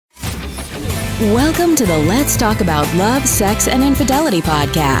Welcome to the Let's Talk About Love, Sex, and Infidelity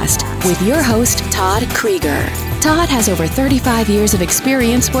podcast with your host, Todd Krieger. Todd has over 35 years of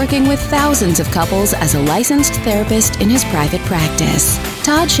experience working with thousands of couples as a licensed therapist in his private practice.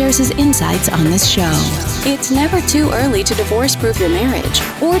 Todd shares his insights on this show. It's never too early to divorce-proof your marriage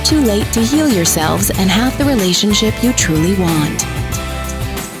or too late to heal yourselves and have the relationship you truly want.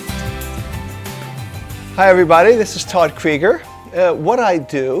 Hi everybody, this is Todd Krieger. What I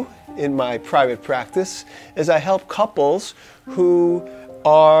do in my private practice is I help couples who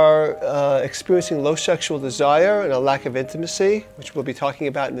are experiencing low sexual desire and a lack of intimacy, which we'll be talking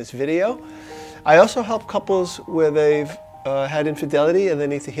about in this video. I also help couples where they've had infidelity and they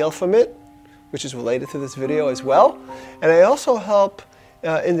need to heal from it, which is related to this video as well. And I also help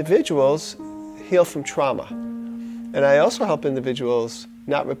individuals heal from trauma. And I also help individuals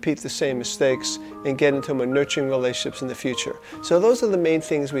not repeat the same mistakes and get into more nurturing relationships in the future. So those are the main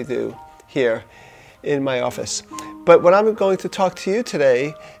things we do here in my office. But what I'm going to talk to you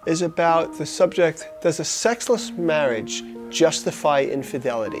today is about the subject, does a sexless marriage justify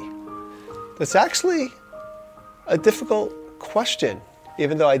infidelity? That's actually a difficult question,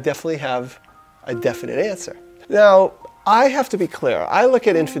 even though I definitely have a definite answer. Now, I have to be clear. I look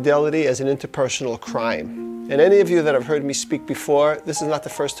at infidelity as an interpersonal crime. And any of you that have heard me speak before, this is not the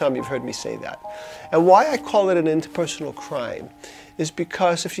first time you've heard me say that. And why I call it an interpersonal crime is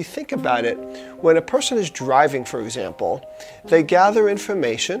because if you think about it, when a person is driving, for example, they gather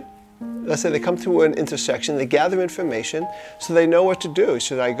information. Let's say they come to an intersection, they gather information so they know what to do.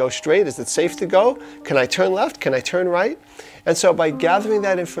 Should I go straight? Is it safe to go? Can I turn left? Can I turn right? And so by gathering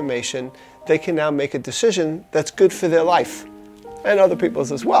that information, they can now make a decision that's good for their life and other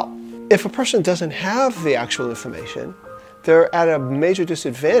people's as well. If a person doesn't have the actual information, they're at a major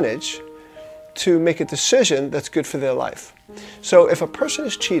disadvantage to make a decision that's good for their life. So if a person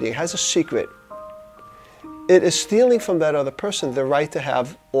is cheating, has a secret, it is stealing from that other person the right to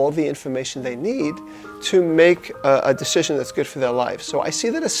have all the information they need to make a decision that's good for their life. So I see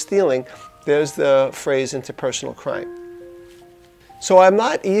that as stealing. There's the phrase interpersonal crime. So I'm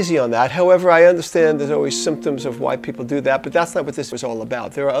not easy on that. However, I understand there's always symptoms of why people do that, but that's not what this is all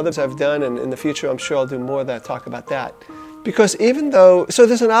about. There are others I've done, and in the future I'm sure I'll do more of that, talk about that. Because even though, so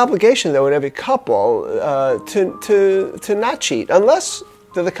there's an obligation though in every couple to not cheat, unless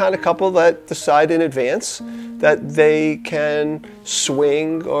they're the kind of couple that decide in advance that they can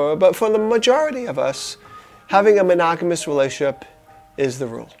swing, but for the majority of us, having a monogamous relationship is the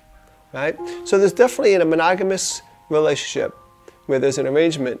rule, right? So there's definitely in a monogamous relationship where there's an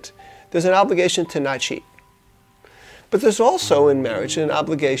arrangement, there's an obligation to not cheat. But there's also in marriage an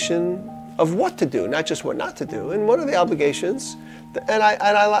obligation of what to do, not just what not to do. And one of the obligations, and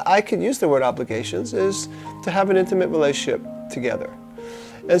I could use the word obligations, is to have an intimate relationship together.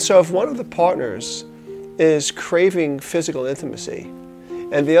 And so if one of the partners is craving physical intimacy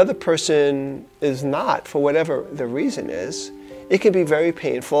and the other person is not, for whatever the reason is, it can be very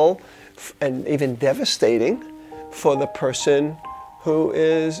painful and even devastating for the person who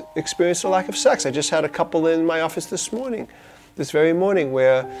is experiencing a lack of sex. I just had a couple in my office this very morning,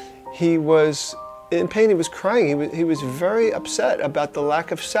 where he was in pain, he was crying, he was very upset about the lack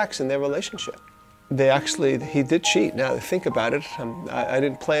of sex in their relationship. He did cheat. Now think about it, I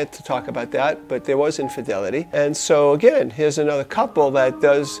didn't plan to talk about that, but there was infidelity. And so again, here's another couple that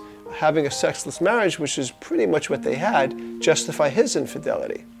does having a sexless marriage, which is pretty much what they had, justify his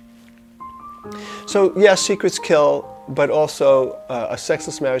infidelity. So yes, secrets kill, but also a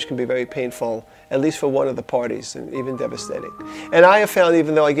sexless marriage can be very painful, at least for one of the parties, and even devastating. And I have found,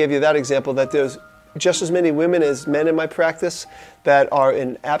 even though I gave you that example, that there's just as many women as men in my practice that are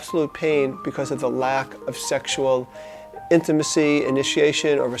in absolute pain because of the lack of sexual intimacy,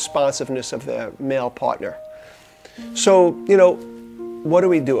 initiation, or responsiveness of their male partner. So, what do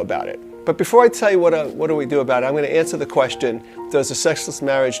we do about it? But before I tell you what do we do about it, I'm going to answer the question, does a sexless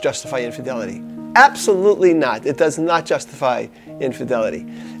marriage justify infidelity? Absolutely not. It does not justify infidelity.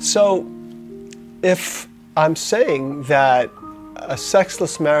 So if I'm saying that a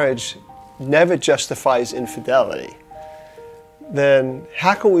sexless marriage never justifies infidelity, then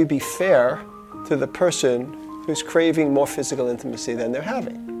how can we be fair to the person who's craving more physical intimacy than they're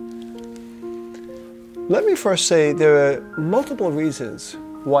having? Let me first say there are multiple reasons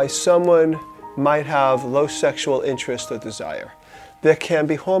why someone might have low sexual interest or desire. There can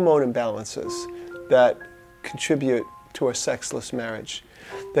be hormone imbalances that contribute to a sexless marriage.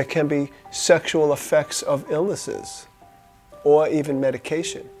 There can be sexual effects of illnesses or even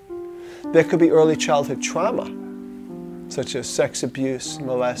medication. There could be early childhood trauma, such as sex abuse,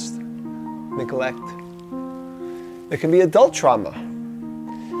 molest, neglect. There can be adult trauma.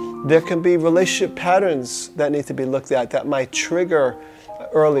 There can be relationship patterns that need to be looked at that might trigger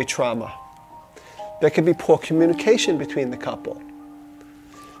early trauma. There can be poor communication between the couple.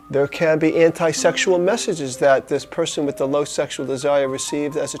 There can be anti-sexual messages that this person with the low sexual desire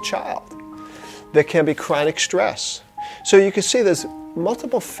received as a child. There can be chronic stress. So you can see there's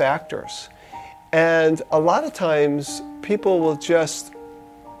multiple factors. And a lot of times people will just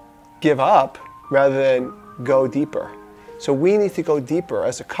give up rather than go deeper. So we need to go deeper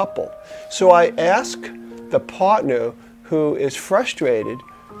as a couple. So I ask the partner who is frustrated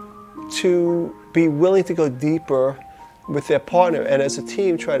to be willing to go deeper with their partner, and as a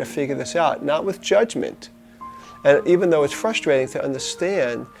team try to figure this out, not with judgment. And even though it's frustrating, to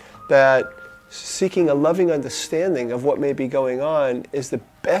understand that seeking a loving understanding of what may be going on is the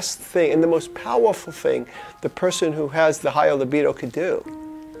best thing and the most powerful thing the person who has the higher libido could do.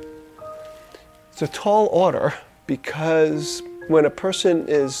 It's a tall order, because when a person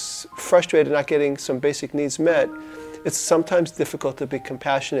is frustrated not getting some basic needs met, it's sometimes difficult to be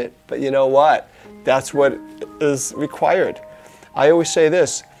compassionate, but you know what? That's what is required. I always say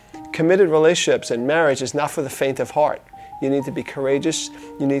this: committed relationships and marriage is not for the faint of heart. You need to be courageous.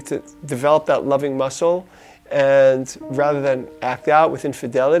 You need to develop that loving muscle, and rather than act out with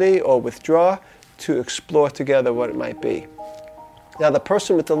infidelity or withdraw, to explore together what it might be. Now, the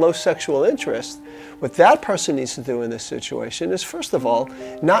person with the low sexual interest, what that person needs to do in this situation is, first of all,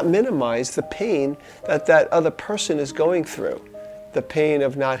 not minimize the pain that that other person is going through, the pain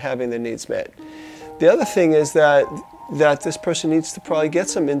of not having their needs met. The other thing is that this person needs to probably get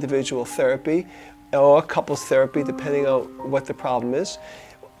some individual therapy or couples therapy, depending on what the problem is.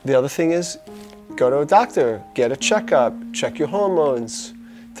 The other thing is, go to a doctor, get a checkup, check your hormones,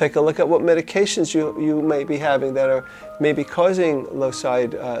 take a look at what medications you may be having that are maybe causing low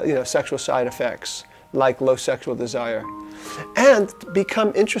sexual side effects, like low sexual desire. And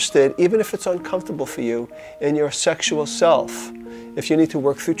become interested, even if it's uncomfortable for you, in your sexual self. If you need to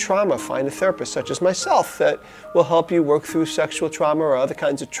work through trauma, find a therapist such as myself that will help you work through sexual trauma or other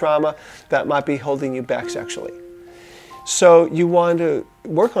kinds of trauma that might be holding you back sexually. So you want to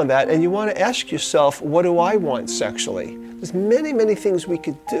work on that, and you want to ask yourself, what do I want sexually? There's many, many things we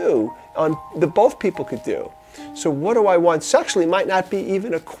could do, that both people could do. So what do I want sexually might not be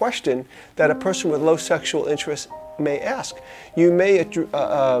even a question that a person with low sexual interest may ask. You may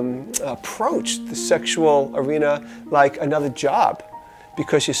approach the sexual arena like another job,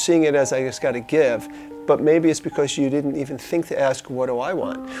 because you're seeing it as, I just got to give. But maybe it's because you didn't even think to ask, what do I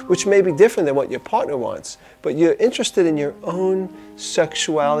want? Which may be different than what your partner wants. But you're interested in your own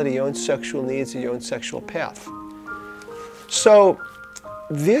sexuality, your own sexual needs, or your own sexual path. So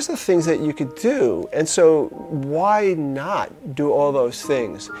these are things that you could do. And so why not do all those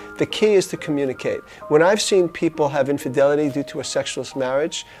things? The key is to communicate. When I've seen people have infidelity due to a sexless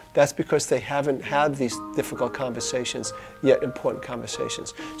marriage, that's because they haven't had these difficult conversations, yet important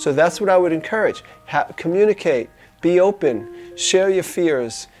conversations. So that's what I would encourage. Communicate, be open, share your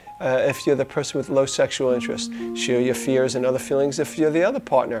fears. If you're the person with low sexual interest, share your fears and other feelings if you're the other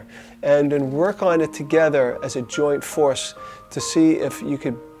partner, and then work on it together as a joint force to see if you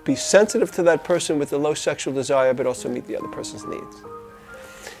could be sensitive to that person with the low sexual desire, but also meet the other person's needs.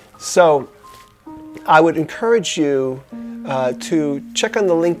 So I would encourage you to check on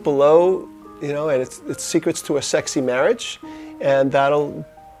the link below, and it's Secrets to a Sexy Marriage, and that'll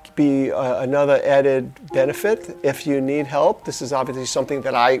be another added benefit if you need help. This is obviously something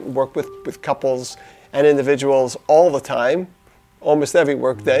that I work with couples and individuals all the time, almost every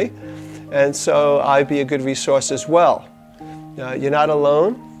work day, and so I'd be a good resource as well. You're not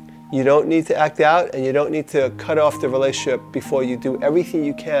alone. You don't need to act out, and you don't need to cut off the relationship before you do everything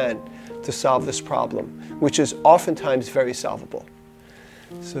you can to solve this problem, which is oftentimes very solvable.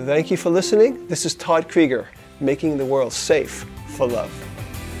 So thank you for listening. This is Todd Krieger, making the world safe for love.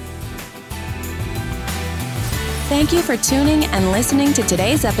 Thank you for tuning and listening to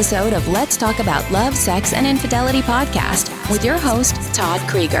today's episode of Let's Talk About Love, Sex, and Infidelity podcast with your host, Todd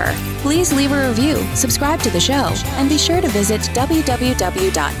Krieger. Please leave a review, subscribe to the show, and be sure to visit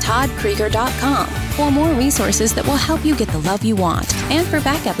www.toddkrieger.com for more resources that will help you get the love you want and for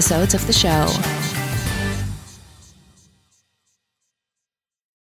back episodes of the show.